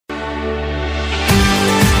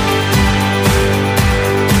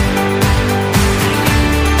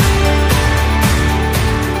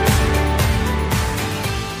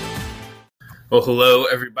Well, hello,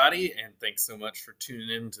 everybody, and thanks so much for tuning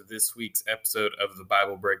in to this week's episode of the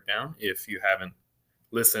Bible Breakdown. If you haven't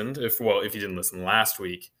listened, if you didn't listen last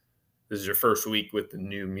week, this is your first week with the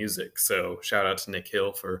new music. So shout out to Nick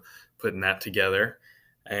Hill for putting that together.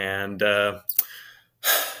 And I'm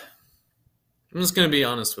just going to be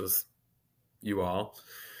honest with you all.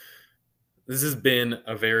 This has been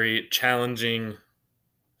a very challenging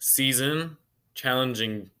season,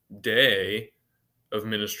 challenging day of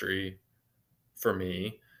ministry for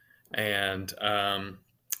me. And I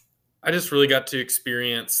just really got to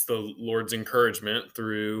experience the Lord's encouragement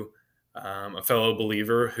through a fellow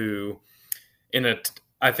believer who,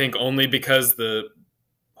 I think only because the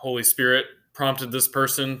Holy Spirit prompted this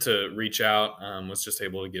person to reach out, was just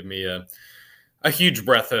able to give me a huge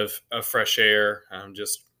breath of fresh air,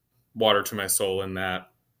 just water to my soul in that.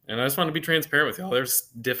 And I just want to be transparent with y'all. There's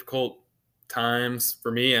difficult times for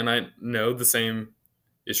me, and I know the same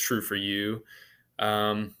is true for you.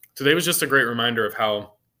 Today was just a great reminder of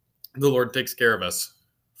how the Lord takes care of us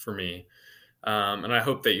for me. And I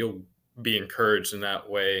hope that you'll be encouraged in that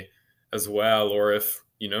way as well. Or if,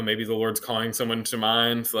 maybe the Lord's calling someone to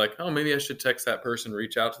mind, like, oh, maybe I should text that person,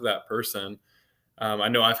 reach out to that person. I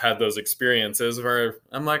know I've had those experiences where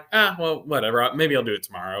I'm like, well, whatever, maybe I'll do it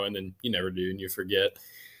tomorrow. And then you never do and you forget.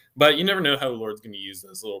 But you never know how the Lord's going to use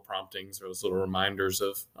those little promptings or those little reminders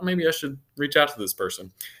of, oh, maybe I should reach out to this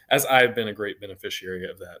person, as I've been a great beneficiary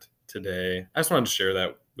of that today. I just wanted to share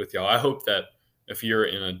that with y'all. I hope that if you're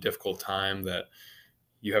in a difficult time, that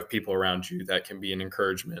you have people around you that can be an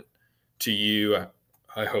encouragement to you.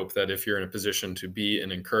 I hope that if you're in a position to be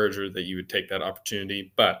an encourager, that you would take that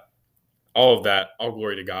opportunity. But all of that, all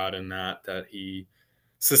glory to God in that He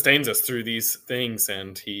sustains us through these things,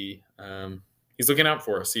 and He's looking out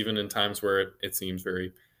for us, even in times where it seems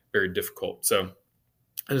very, very difficult. So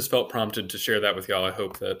I just felt prompted to share that with y'all. I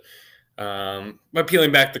hope that by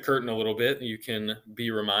peeling back the curtain a little bit, you can be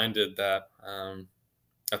reminded that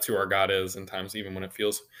that's who our God is in times, even when it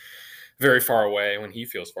feels very far away, when He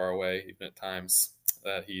feels far away, even at times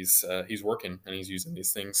that He's working and He's using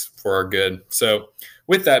these things for our good. So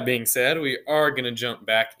with that being said, we are going to jump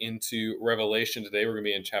back into Revelation today. We're going to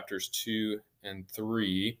be in chapters 2 and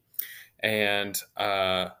 3. And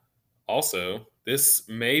also, this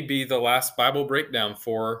may be the last Bible breakdown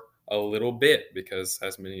for a little bit because,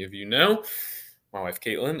 as many of you know, my wife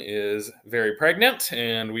Caitlin is very pregnant,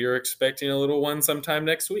 and we are expecting a little one sometime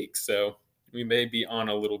next week. So we may be on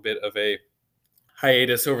a little bit of a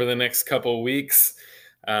hiatus over the next couple of weeks.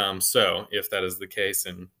 So if that is the case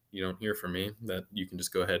and you don't hear from me, that you can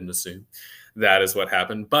just go ahead and assume that is what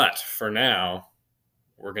happened. But for now,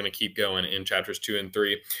 we're going to keep going in chapters 2 and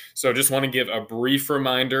 3. So just want to give a brief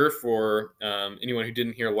reminder for anyone who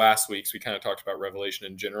didn't hear last week's. We kind of talked about Revelation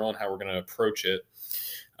in general and how we're going to approach it.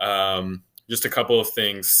 Just a couple of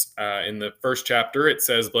things. In the first chapter, it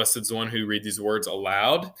says, "Blessed is the one who reads these words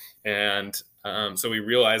aloud." And so we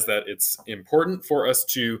realize that it's important for us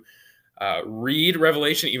to read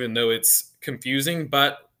Revelation, even though it's confusing.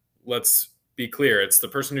 But let's be clear. It's the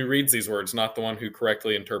person who reads these words, not the one who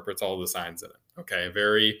correctly interprets all the signs in it. Okay,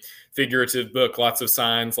 very figurative book, lots of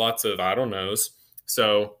signs, lots of I don't knows.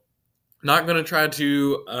 So not going to try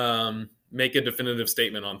to make a definitive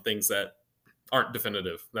statement on things that aren't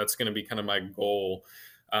definitive. That's going to be kind of my goal.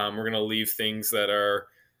 We're going to leave things that are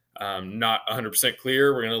not 100%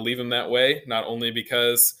 clear. We're going to leave them that way, not only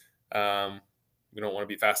because we don't want to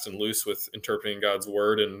be fast and loose with interpreting God's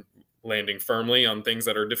word and landing firmly on things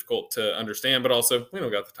that are difficult to understand, but also we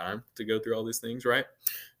don't got the time to go through all these things, right?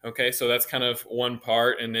 Okay, so that's kind of one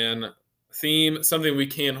part. And then theme, something we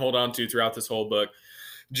can hold on to throughout this whole book.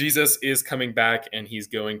 Jesus is coming back and He's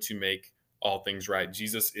going to make all things right.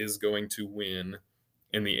 Jesus is going to win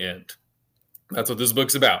in the end. That's what this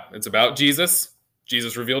book's about. It's about Jesus.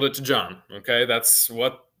 Jesus revealed it to John. Okay, that's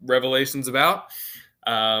what Revelation's about.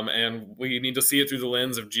 And we need to see it through the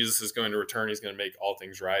lens of Jesus is going to return. He's going to make all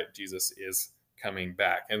things right. Jesus is coming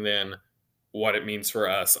back. And then what it means for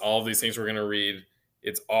us. All of these things we're going to read,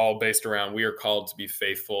 it's all based around we are called to be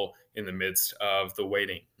faithful in the midst of the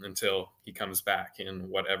waiting until He comes back in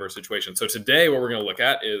whatever situation. So today what we're going to look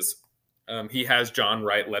at is he has John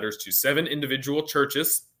write letters to 7 individual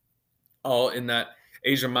churches, all in that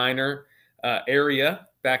Asia Minor area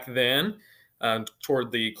back then,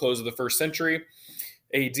 toward the close of the first century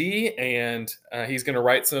AD. And he's going to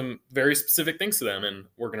write some very specific things to them. And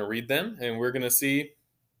we're going to read them and we're going to see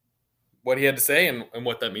what he had to say and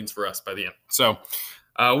what that means for us by the end. So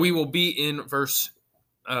we will be in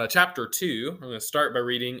chapter 2. I'm going to start by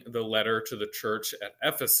reading the letter to the church at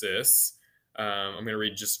Ephesus. I'm going to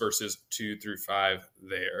read just verses 2 through 5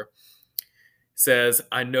 there. It says,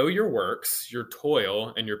 I know your works, your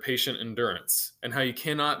toil, and your patient endurance, and how you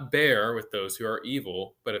cannot bear with those who are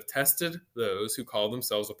evil, but have tested those who call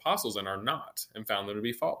themselves apostles and are not, and found them to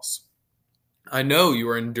be false. I know you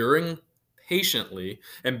are enduring patiently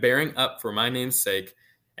and bearing up for my name's sake,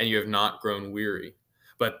 and you have not grown weary.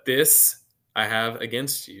 But this I have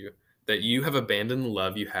against you, that you have abandoned the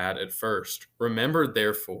love you had at first. Remember,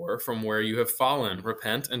 therefore, from where you have fallen,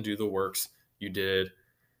 repent and do the works you did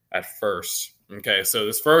at first. Okay, so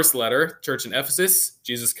this first letter, church in Ephesus,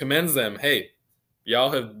 Jesus commends them. Hey, y'all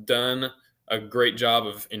have done a great job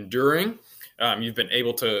of enduring. You've been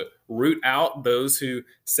able to root out those who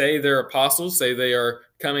say they're apostles, say they are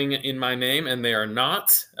coming in my name, and they are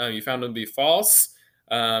not. You found them to be false.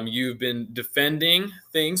 You've been defending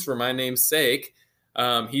things for my name's sake.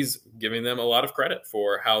 He's giving them a lot of credit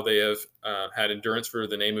for how they have had endurance for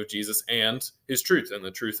the name of Jesus and his truth and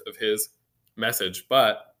the truth of his message.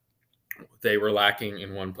 But they were lacking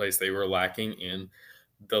in one place. They were lacking in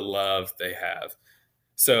the love they have.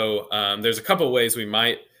 So there's a couple of ways we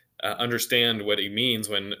might understand what he means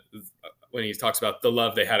when he talks about the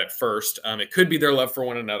love they had at first. It could be their love for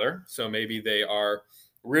one another. So maybe they are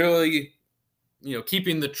really,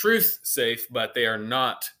 keeping the truth safe, but they are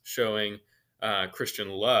not showing Christian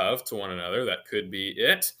love to one another. That could be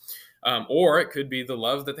it. Or it could be the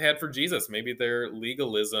love that they had for Jesus. Maybe their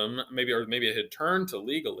legalism, maybe it had turned to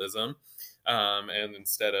legalism. And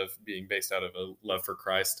instead of being based out of a love for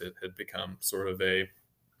Christ, it had become sort of a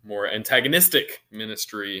more antagonistic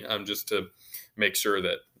ministry, just to make sure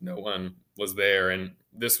that no one was there. And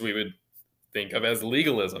this we would think of as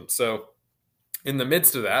legalism. So in the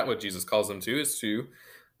midst of that, what Jesus calls them to is to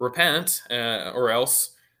repent, or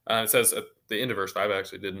else it says at the end of verse 5, I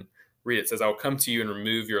actually didn't read it. It says, I'll come to you and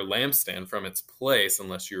remove your lampstand from its place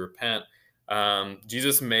unless you repent.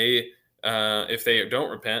 Jesus may, if they don't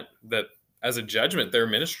repent, that as a judgment, their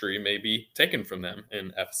ministry may be taken from them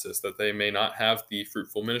in Ephesus, that they may not have the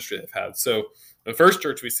fruitful ministry they've had. So the first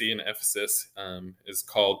church we see in Ephesus is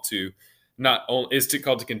called to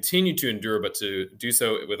continue to endure, but to do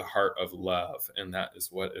so with a heart of love. And that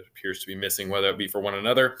is what it appears to be missing, whether it be for one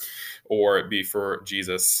another or it be for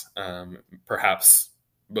Jesus. Perhaps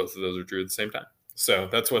both of those are true at the same time. So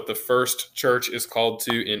that's what the first church is called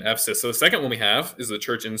to in Ephesus. So the second one we have is the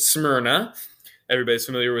church in Smyrna. Everybody's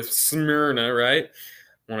familiar with Smyrna, right?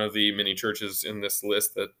 One of the many churches in this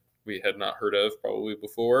list that we had not heard of probably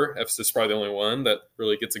before. Ephesus is probably the only one that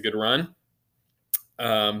really gets a good run.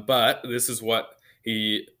 But this is what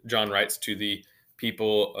John writes to the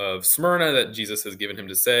people of Smyrna that Jesus has given him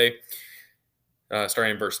to say.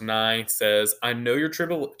 Starting in verse 9, says, I know your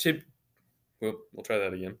we'll try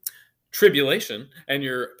that again. Tribulation and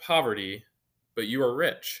your poverty, but you are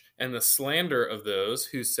rich, and the slander of those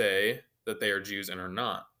who say that they are Jews and are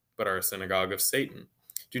not, but are a synagogue of Satan.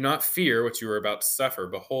 Do not fear what you are about to suffer.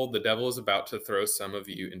 Behold, the devil is about to throw some of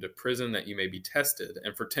you into prison that you may be tested,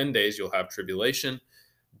 and for 10 days you'll have tribulation.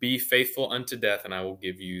 Be faithful unto death, and I will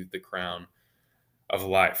give you the crown of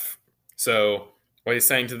life. So what he's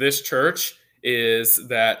saying to this church is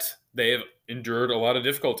that they have endured a lot of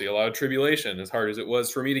difficulty, a lot of tribulation. As hard as it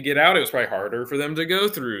was for me to get out, it was probably harder for them to go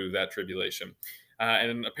through that tribulation.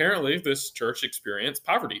 And apparently this church experienced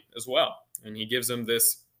poverty as well. And he gives them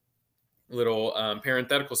this little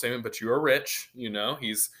parenthetical statement, but you are rich.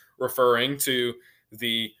 He's referring to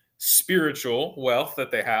the spiritual wealth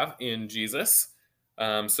that they have in Jesus.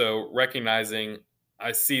 So recognizing,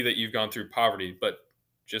 I see that you've gone through poverty, but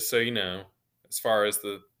just so you know, as far as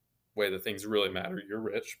the way that things really matter, you're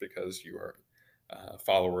rich because you are a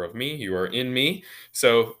follower of me. You are in me.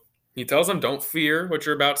 So he tells them, don't fear what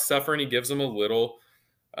you're about to suffer. And he gives them a little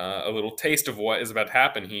taste of what is about to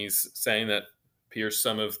happen. He's saying that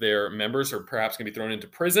some of their members are perhaps going to be thrown into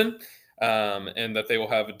prison, and that they will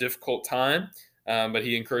have a difficult time. But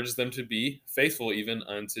he encourages them to be faithful even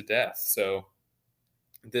unto death. So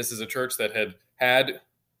this is a church that had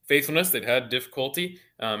faithfulness. They'd had difficulty.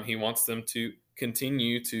 He wants them to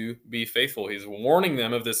continue to be faithful. He's warning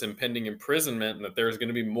them of this impending imprisonment and that there's going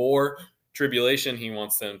to be more tribulation. He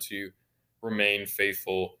wants them to remain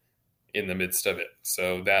faithful in the midst of it.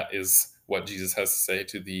 So that is what Jesus has to say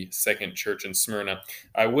to the second church in Smyrna.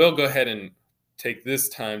 I will go ahead and take this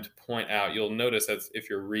time to point out, you'll notice that if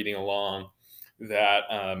you're reading along, that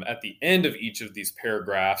at the end of each of these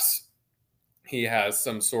paragraphs, he has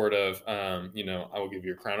some sort of, I will give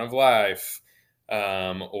you a crown of life,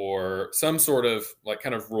 or some sort of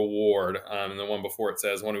kind of reward. And the one before it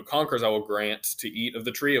says, one who conquers, I will grant to eat of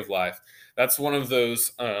the tree of life. That's one of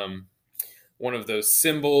those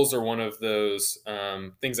symbols, or one of those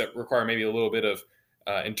things that require maybe a little bit of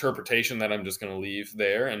interpretation that I'm just going to leave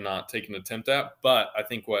there and not take an attempt at. But I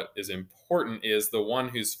think what is important is the one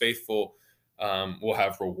who's faithful will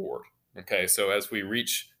have reward. Okay, so as we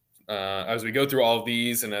go through all of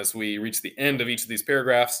these, and as we reach the end of each of these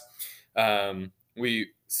paragraphs, we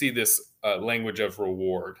see this language of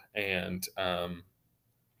reward and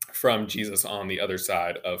from Jesus on the other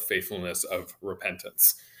side of faithfulness, of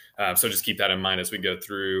repentance. So just keep that in mind as we go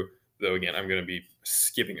through. Though again, I'm going to be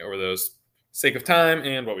skipping over those sake of time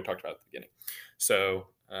and what we talked about at the beginning. So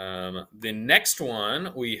the next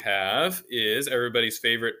one we have is everybody's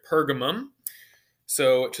favorite Pergamum.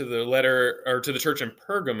 So to the church in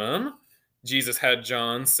Pergamum, Jesus had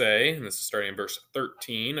John say, and this is starting in verse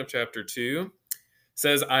 13 of chapter 2,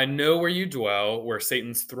 says, I know where you dwell, where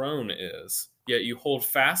Satan's throne is. Yet you hold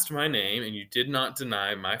fast my name, and you did not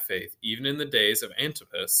deny my faith, even in the days of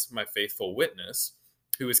Antipas, my faithful witness,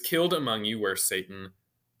 who was killed among you where Satan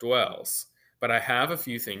dwells. But I have a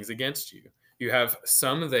few things against you. You have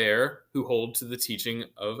some there who hold to the teaching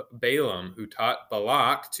of Balaam, who taught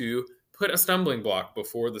Balak to put a stumbling block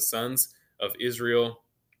before the sons of Israel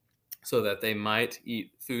so that they might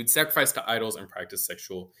eat food sacrificed to idols and practice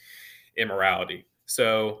sexual immorality.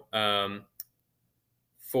 So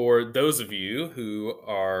for those of you who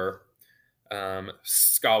are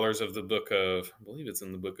scholars of the book of, I believe it's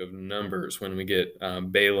in the book of Numbers, when we get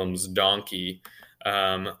Balaam's donkey,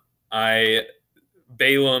 Balaam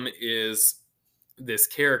is this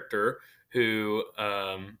character who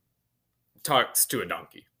talks to a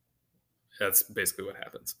donkey. That's basically what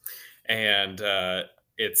happens. And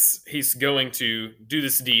he's going to do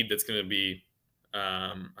this deed that's going to be,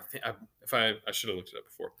 I should have looked it up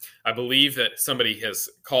before. I believe that somebody has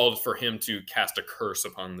called for him to cast a curse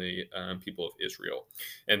upon the people of Israel.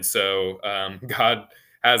 And so God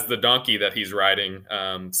has the donkey that he's riding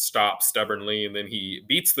stop stubbornly, and then he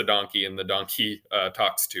beats the donkey, and the donkey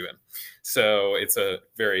talks to him. So it's a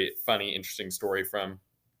very funny, interesting story from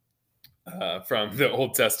the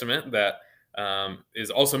Old Testament that is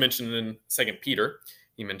also mentioned in 2 Peter.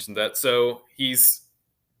 He mentioned that. So he's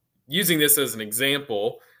using this as an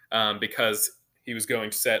example because he was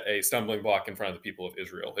going to set a stumbling block in front of the people of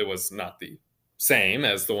Israel. It was not the same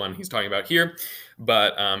as the one he's talking about here,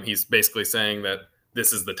 but he's basically saying that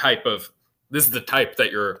this is the type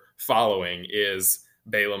that you're following, is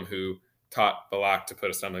Balaam, who taught Balak to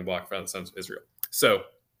put a stumbling block in front of the sons of Israel. So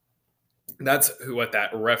that's what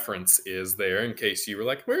that reference is there, in case you were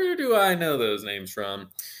like, where do I know those names from?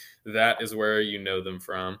 That is where you know them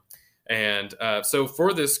from. And so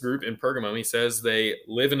for this group in Pergamum, he says they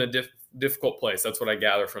live in a difficult place. That's what I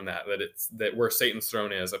gather from that where Satan's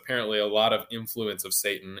throne is. Apparently a lot of influence of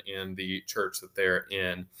Satan in the church that they're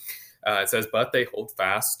in. It says, but they hold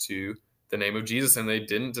fast to the name of Jesus, and they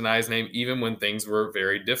didn't deny his name even when things were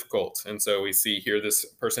very difficult. And so we see here this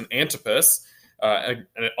person Antipas. And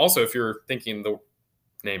also, if you're thinking the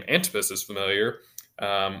name Antipas is familiar,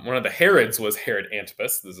 one of the Herods was Herod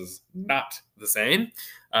Antipas. This is not the same.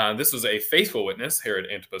 This was a faithful witness. Herod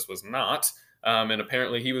Antipas was not. And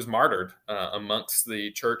apparently he was martyred amongst the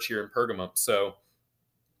church here in Pergamum. So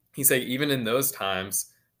he's saying even in those times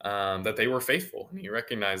that they were faithful, and he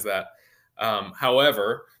recognized that.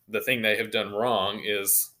 However, the thing they have done wrong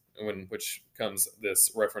is, which comes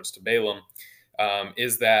this reference to Balaam,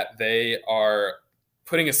 is that they are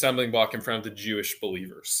putting a stumbling block in front of the Jewish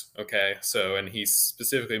believers. Okay, so, and he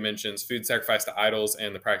specifically mentions food sacrificed to idols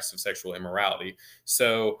and the practice of sexual immorality.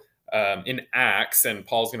 So in Acts, and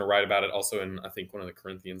Paul's going to write about it also in, I think, one of the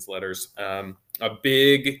Corinthians letters, a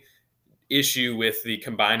big issue with the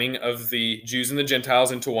combining of the Jews and the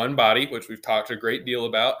Gentiles into one body, which we've talked a great deal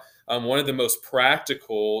about. One of the most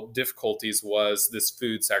practical difficulties was this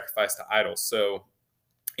food sacrificed to idols. So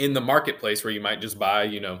in the marketplace, where you might just buy,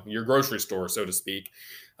 your grocery store, so to speak,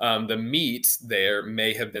 the meat there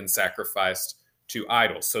may have been sacrificed to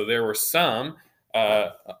idols. So there were some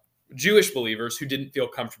Jewish believers who didn't feel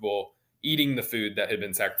comfortable eating the food that had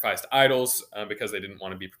been sacrificed to idols because they didn't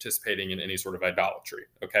want to be participating in any sort of idolatry.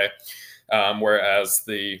 Okay, whereas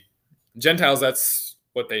the Gentiles, that's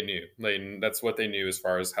what they knew. That's what they knew as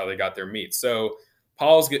far as how they got their meat. So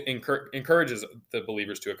Paul encourages the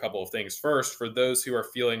believers to a couple of things. First, for those who are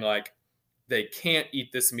feeling like they can't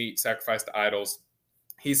eat this meat sacrificed to idols,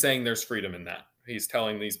 he's saying there's freedom in that. He's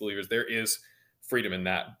telling these believers there is freedom in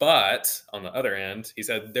that. But on the other end, he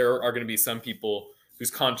said there are going to be some people whose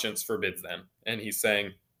conscience forbids them. And he's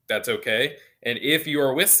saying that's okay. And if you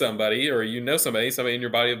are with somebody, or somebody in your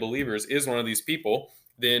body of believers is one of these people,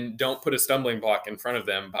 then don't put a stumbling block in front of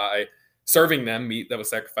them by serving them meat that was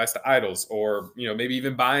sacrificed to idols, or maybe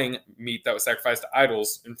even buying meat that was sacrificed to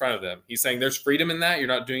idols in front of them. He's saying there's freedom in that. You're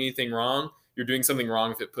not doing anything wrong. you're doing something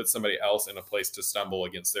wrong if it puts somebody else in a place to stumble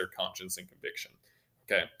against their conscience and conviction.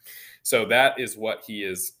 Okay. So that is what he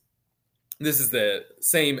is. This is the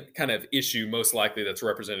same kind of issue, most likely, that's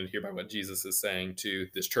represented here by what Jesus is saying to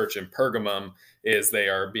this church in Pergamum, is they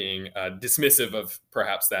are being dismissive of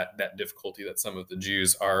perhaps that difficulty that some of the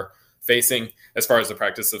Jews are facing as far as the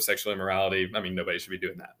practice of sexual immorality. I mean, nobody should be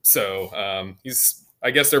doing that. So I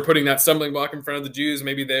guess they're putting that stumbling block in front of the Jews.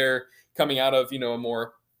 Maybe they're coming out of, a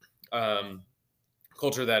more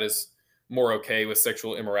culture that is more okay with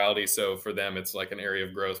sexual immorality. So for them, it's like an area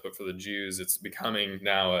of growth, but for the Jews, it's becoming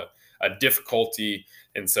now a difficulty.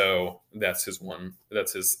 And so that's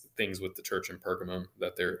his things with the church in Pergamum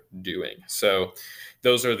that they're doing. So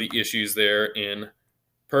those are the issues there in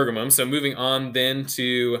Pergamum. So moving on then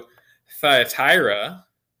to Thyatira,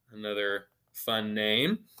 another fun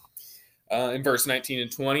name. In verse 19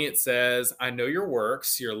 and 20, it says, I know your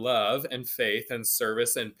works, your love and faith and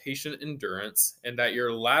service and patient endurance, and that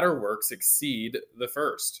your latter works exceed the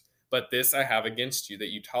first. But this I have against you,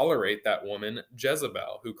 that you tolerate that woman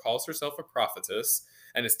Jezebel, who calls herself a prophetess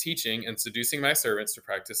and is teaching and seducing my servants to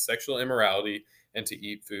practice sexual immorality and to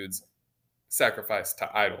eat foods sacrificed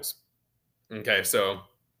to idols. Okay, so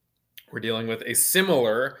we're dealing with a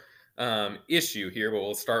similar issue here, but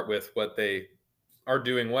we'll start with what they are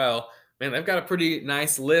doing well. Man, they've got a pretty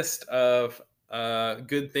nice list of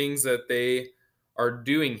good things that they are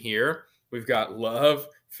doing here. We've got love,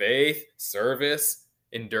 faith, service,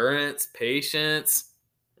 endurance, patience.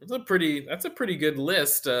 That's a pretty good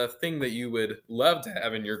list, thing that you would love to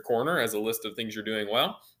have in your corner as a list of things you're doing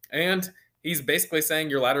well. And he's basically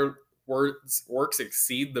saying your latter works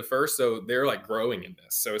exceed the first, so they're like growing in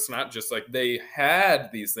this. So it's not just like they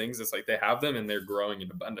had these things, it's like they have them and they're growing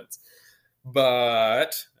in abundance.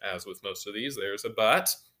 But as with most of these, there's a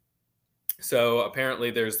but. So apparently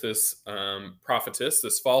there's this prophetess,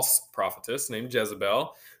 this false prophetess named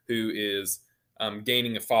Jezebel, who is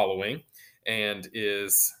gaining a following and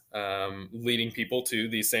is leading people to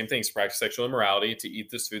these same things, to practice sexual immorality, to eat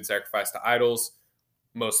this food sacrificed to idols.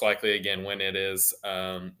 Most likely, again, when it is,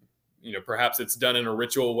 perhaps it's done in a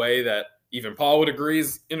ritual way that even Paul would agree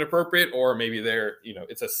is inappropriate, or maybe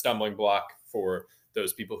it's a stumbling block for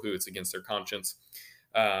those people who it's against their conscience.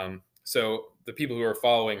 So the people who are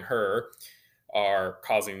following her are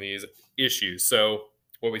causing these issues. So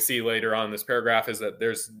what we see later on in this paragraph is that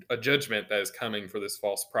there's a judgment that is coming for this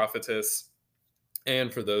false prophetess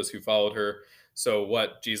and for those who followed her. So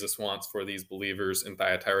what Jesus wants for these believers in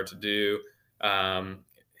Thyatira to do,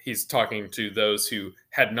 he's talking to those who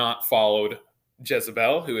had not followed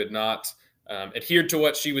Jezebel, who had not adhered to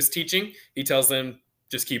what she was teaching. He tells them,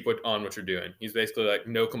 just keep on what you're doing. He's basically like,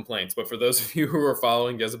 no complaints. But for those of you who are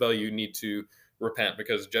following Jezebel, you need to repent,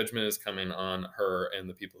 because judgment is coming on her and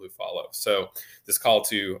the people who follow. So this call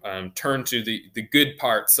to turn to the good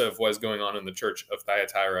parts of what's going on in the church of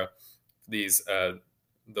Thyatira, these the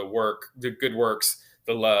good works,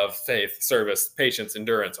 the love, faith, service, patience,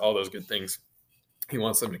 endurance, all those good things. He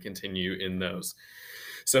wants them to continue in those.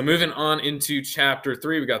 So moving on into chapter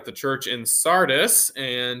 3, we got the church in Sardis,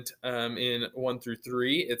 and in 1 through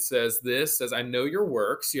 3, it says I know your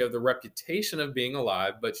works. You have the reputation of being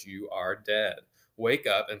alive, but you are dead. Wake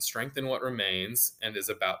up and strengthen what remains and is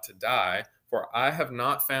about to die, for I have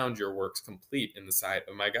not found your works complete in the sight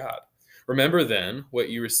of my God. Remember then what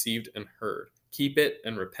you received and heard. Keep it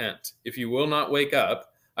and repent. If you will not wake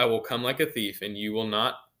up, I will come like a thief, and you will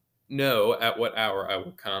not know at what hour I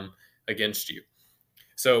will come against you.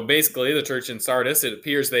 So basically, the church in Sardis, it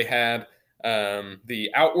appears they had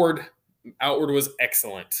the outward was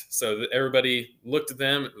excellent. So that everybody looked at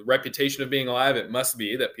them, reputation of being alive. It must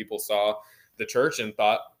be that people saw the church and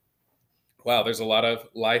thought, wow, there's a lot of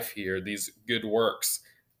life here, these good works.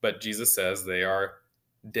 But Jesus says they are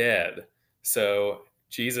dead. So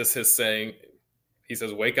Jesus is saying, he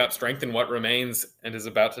says, wake up, strengthen what remains and is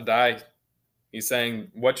about to die. He's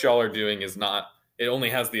saying what y'all are doing is not, it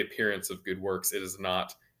only has the appearance of good works. It is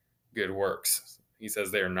not good works. He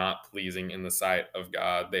says they are not pleasing in the sight of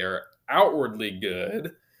God. They are outwardly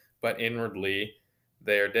good, but inwardly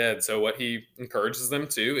they are dead. So what he encourages them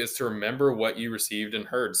to is to remember what you received and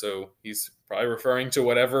heard. So he's probably referring to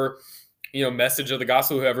whatever, message of the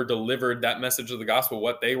gospel, whoever delivered that message of the gospel,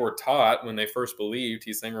 what they were taught when they first believed.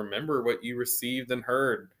 He's saying, remember what you received and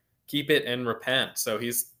heard. Keep it and repent. So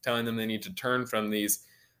he's telling them they need to turn from these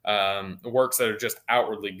works that are just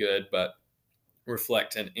outwardly good, but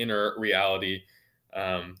reflect an inner reality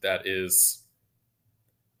that is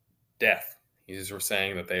death. He's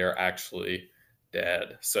saying that they are actually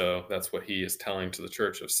dead. So that's what he is telling to the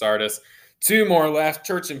church of Sardis. 2 more left.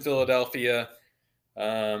 Church in Philadelphia,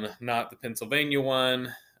 not the Pennsylvania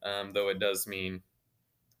one. though it does mean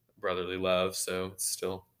brotherly love, so it's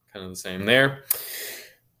still kind of the same there.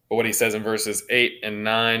 But what he says in verses 8 and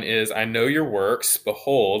 9 is, I know your works.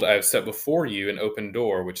 Behold, I have set before you an open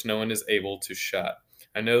door, which no one is able to shut.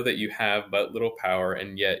 I know that you have but little power,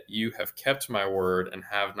 and yet you have kept my word and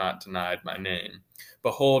have not denied my name.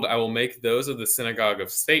 Behold, I will make those of the synagogue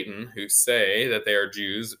of Satan who say that they are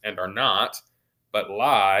Jews and are not, but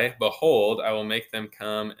lie. Behold, I will make them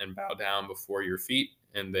come and bow down before your feet,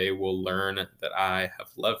 and they will learn that I have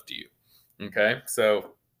loved you. Okay,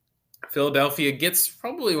 so Philadelphia gets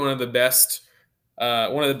probably one of the best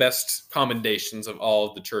commendations of all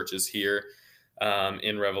of the churches here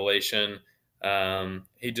in Revelation.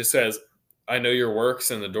 He just says, "I know your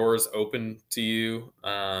works, and the door is open to you."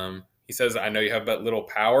 He says, "I know you have but little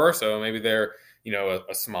power," so maybe they're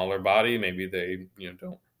a smaller body. Maybe they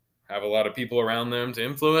don't have a lot of people around them to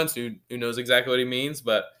influence. Who knows exactly what he means,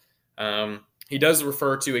 but. He does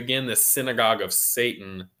refer to, again, this synagogue of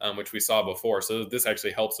Satan, which we saw before. So this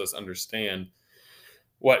actually helps us understand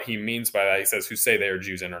what he means by that. He says, who say they are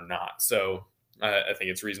Jews and are not. So I think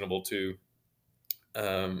it's reasonable to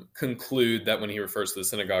conclude that when he refers to the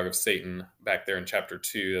synagogue of Satan back there in chapter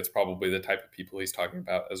 2, that's probably the type of people he's talking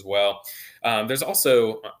about as well. There's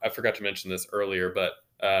also, I forgot to mention this earlier, but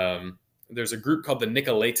there's a group called the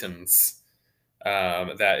Nicolaitans,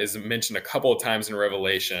 that is mentioned a couple of times in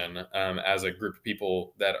Revelation as a group of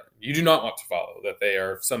people that you do not want to follow, that they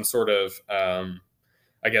are some sort of,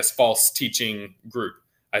 false teaching group.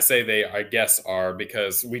 I say they, I guess, are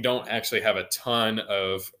because we don't actually have a ton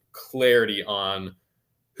of clarity on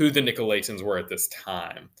who the Nicolaitans were at this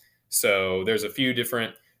time. So there's a few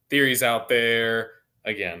different theories out there.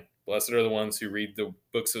 Again, blessed are the ones who read the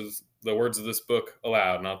words of this book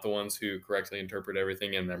aloud, not the ones who correctly interpret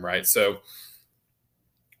everything in them, right? So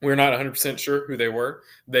we're not 100% sure who they were.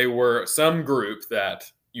 They were some group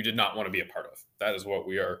that you did not want to be a part of. That is what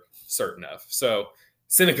we are certain of. So,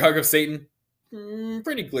 synagogue of Satan,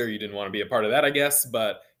 pretty clear you didn't want to be a part of that, I guess.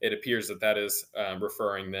 But it appears that is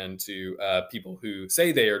referring then to people who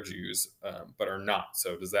say they are Jews, but are not.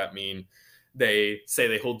 So does that mean they say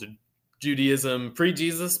they hold to Judaism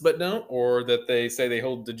pre-Jesus but don't? Or that they say they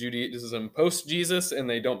hold to Judaism post-Jesus and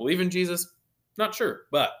they don't believe in Jesus? Not sure.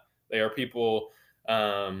 But they are people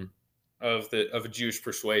of a Jewish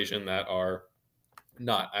persuasion that are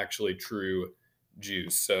not actually true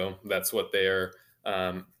Jews. So that's what they are,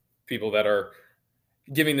 people that are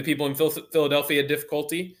giving the people in Philadelphia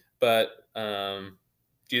difficulty, but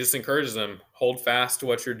Jesus encourages them, hold fast to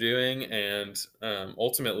what you're doing, and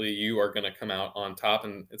ultimately you are going to come out on top.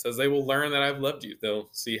 And it says they will learn that I've loved you. They'll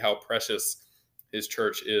see how precious his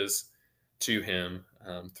church is to him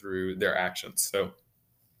through their actions. So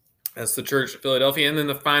that's the church of Philadelphia. And then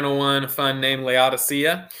the final one, a fun name,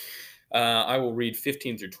 Laodicea. I will read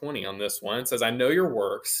 15 through 20 on this one. It says, I know your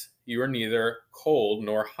works. You are neither cold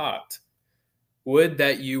nor hot. Would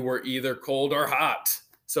that you were either cold or hot.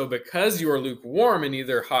 So because you are lukewarm and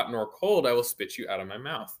neither hot nor cold, I will spit you out of my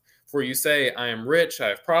mouth. For you say, I am rich, I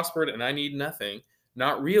have prospered, and I need nothing,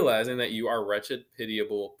 not realizing that you are wretched,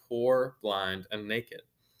 pitiable, poor, blind, and naked.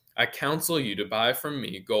 I counsel you to buy from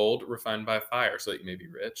me gold refined by fire so that you may be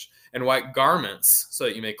rich, and white garments so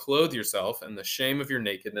that you may clothe yourself and the shame of your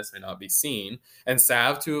nakedness may not be seen, and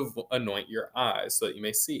salve to anoint your eyes so that you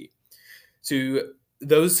may see. To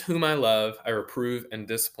those whom I love, I reprove and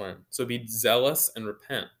discipline. So be zealous and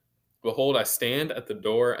repent. Behold, I stand at the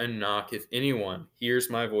door and knock. If anyone hears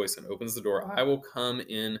my voice and opens the door, I will come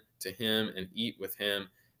in to him and eat with him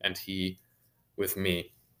and he with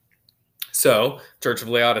me. So, Church of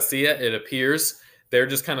Laodicea, it appears they're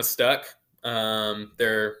just kind of stuck.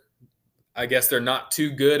 They're not too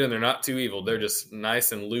good and they're not too evil. They're just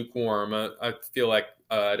nice and lukewarm. I feel like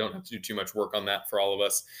I don't have to do too much work on that for all of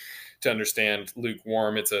us to understand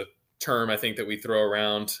lukewarm. It's a term I think that we throw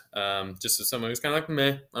around just as someone who's kind of like,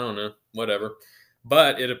 meh, I don't know, whatever.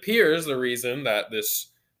 But it appears the reason that this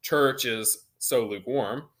church is so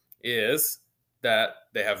lukewarm is that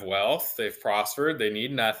they have wealth, they've prospered, they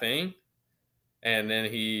need nothing. And then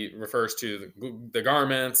he refers to the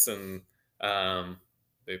garments, and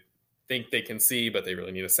they think they can see, but they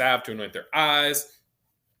really need a salve to anoint their eyes.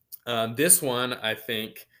 This one, I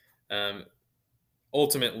think,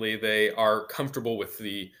 ultimately, they are comfortable with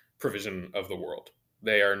the provision of the world.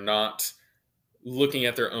 They are not looking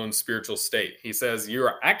at their own spiritual state. He says, you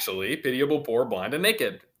are actually pitiable, poor, blind, and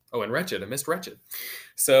naked. Oh, and wretched. I missed wretched.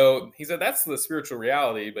 So he said that's the spiritual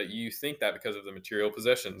reality, but you think that because of the material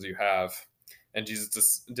possessions you have. And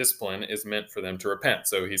Jesus' discipline is meant for them to repent.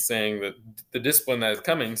 So he's saying that the discipline that is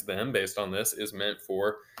coming to them based on this is meant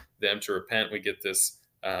for them to repent. We get this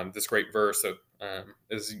this great verse that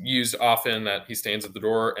is used often, that he stands at the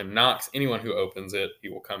door and knocks. Anyone who opens it, he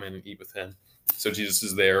will come in and eat with him. So Jesus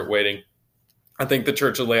is there waiting. I think the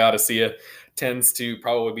Church of Laodicea tends to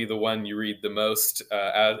probably be the one you read the most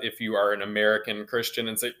if you are an American Christian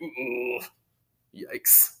and say, ooh,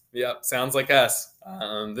 yikes. Yep, sounds like us.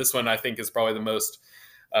 This one I think is probably the most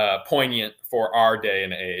poignant for our day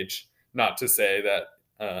and age. Not to say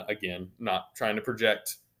that, again, not trying to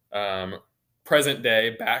project present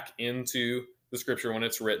day back into the scripture when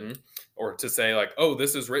it's written, or to say like, oh,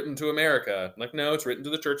 this is written to America. Like, no, it's written to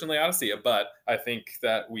the church in Laodicea. But I think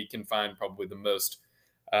that we can find probably the most,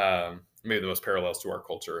 maybe the most parallels to our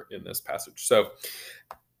culture in this passage. So,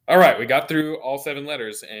 all right, we got through all 7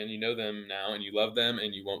 letters, and you know them now, and you love them,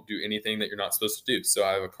 and you won't do anything that you're not supposed to do. So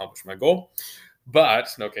I've accomplished my goal.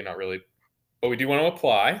 But, okay, not really. But we do want to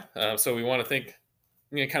apply. So we want to think,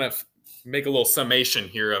 kind of make a little summation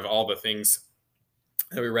here of all the things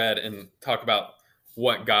that we read and talk about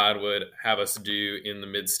what God would have us do in the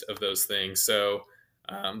midst of those things. So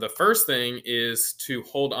the first thing is to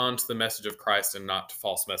hold on to the message of Christ and not to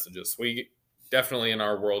false messages. We definitely in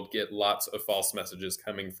our world get lots of false messages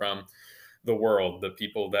coming from the world, the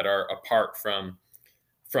people that are apart from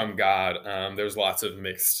God. There's lots of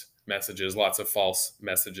mixed messages, lots of false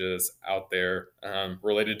messages out there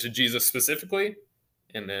related to Jesus specifically,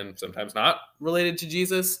 and then sometimes not related to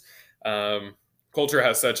Jesus. Culture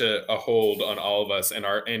has such a hold on all of us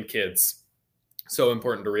and kids. So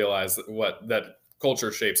important to realize that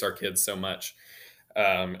culture shapes our kids so much.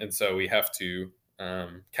 And so we have to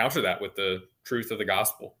counter that with the truth of the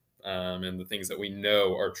gospel and the things that we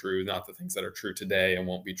know are true, not the things that are true today and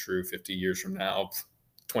won't be true 50 years from now,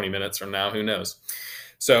 20 minutes from now, who knows?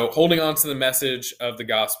 So holding on to the message of the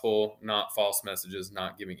gospel, not false messages,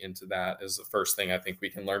 not giving into that is the first thing I think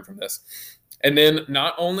we can learn from this. And then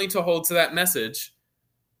not only to hold to that message,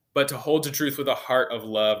 but to hold to truth with a heart of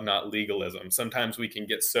love, not legalism. Sometimes we can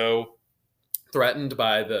get so threatened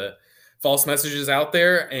by the false messages out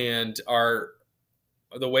there, and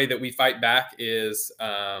the way that we fight back is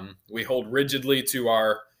we hold rigidly to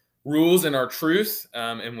our rules and our truth,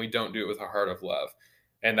 and we don't do it with a heart of love.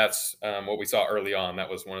 And that's what we saw early on.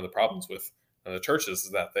 That was one of the problems with the churches,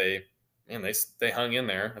 is that they hung in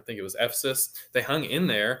there. I think it was Ephesus. They hung in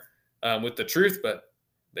there with the truth, but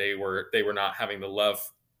they were not having the love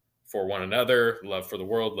for one another, love for the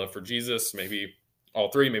world, love for Jesus. Maybe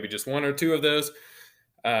all 3, maybe just 1 or 2 of those.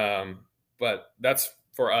 But that's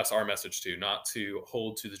for us, our message too, not to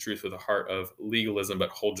hold to the truth with a heart of legalism, but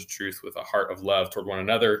hold to truth with a heart of love toward one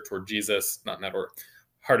another, toward Jesus, not in that order,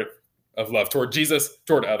 heart of love toward Jesus,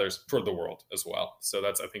 toward others, toward the world as well. So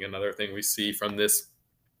that's, I think, another thing we see from this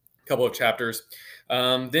couple of chapters.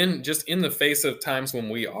 Then just in the face of times when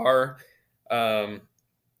we are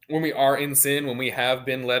in sin, when we have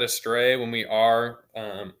been led astray, when we are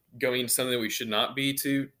going into something that we should not be,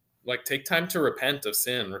 to take time to repent of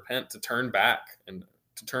sin, repent, to turn back and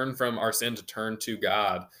to turn from our sin, to turn to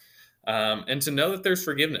God, and to know that there's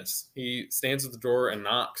forgiveness. He stands at the door and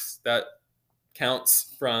knocks. That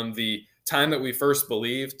counts from the time that we first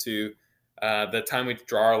believe to the time we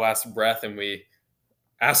draw our last breath and we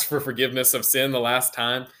ask for forgiveness of sin the last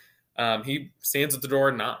time. He stands at the door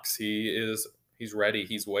and knocks. He's ready.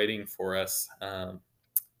 He's waiting for us.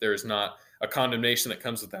 There's not a condemnation that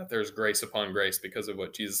comes with that. There's grace upon grace because of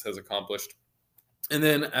what Jesus has accomplished. And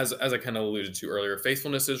then, as I kind of alluded to earlier,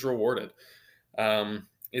 faithfulness is rewarded.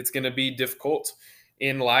 It's going to be difficult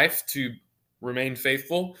in life to remain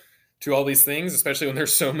faithful to all these things, especially when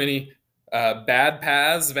there's so many bad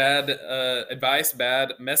paths, bad advice,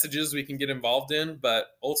 bad messages we can get involved in. But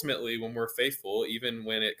ultimately, when we're faithful, even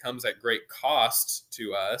when it comes at great cost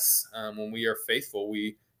to us, when we are faithful,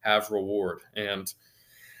 we have reward. And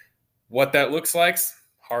what that looks like,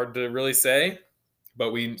 hard to really say,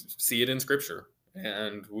 but we see it in Scripture,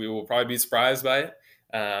 and we will probably be surprised by it.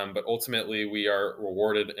 But ultimately, we are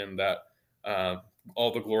rewarded in that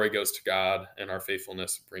all the glory goes to God, and our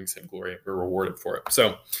faithfulness brings him glory. We're rewarded for it.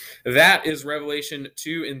 So that is Revelation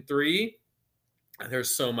 2 and 3.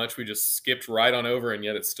 There's so much we just skipped right on over, and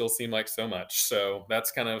yet it still seemed like so much. So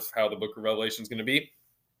that's kind of how the book of Revelation is going to be.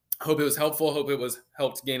 Hope it was helpful. Hope it was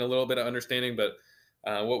helped gain a little bit of understanding. But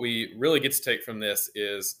what we really get to take from this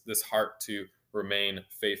is this heart to remain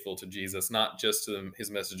faithful to Jesus, not just to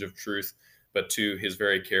his message of truth, but to his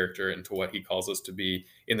very character and to what he calls us to be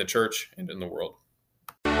in the church and in the world.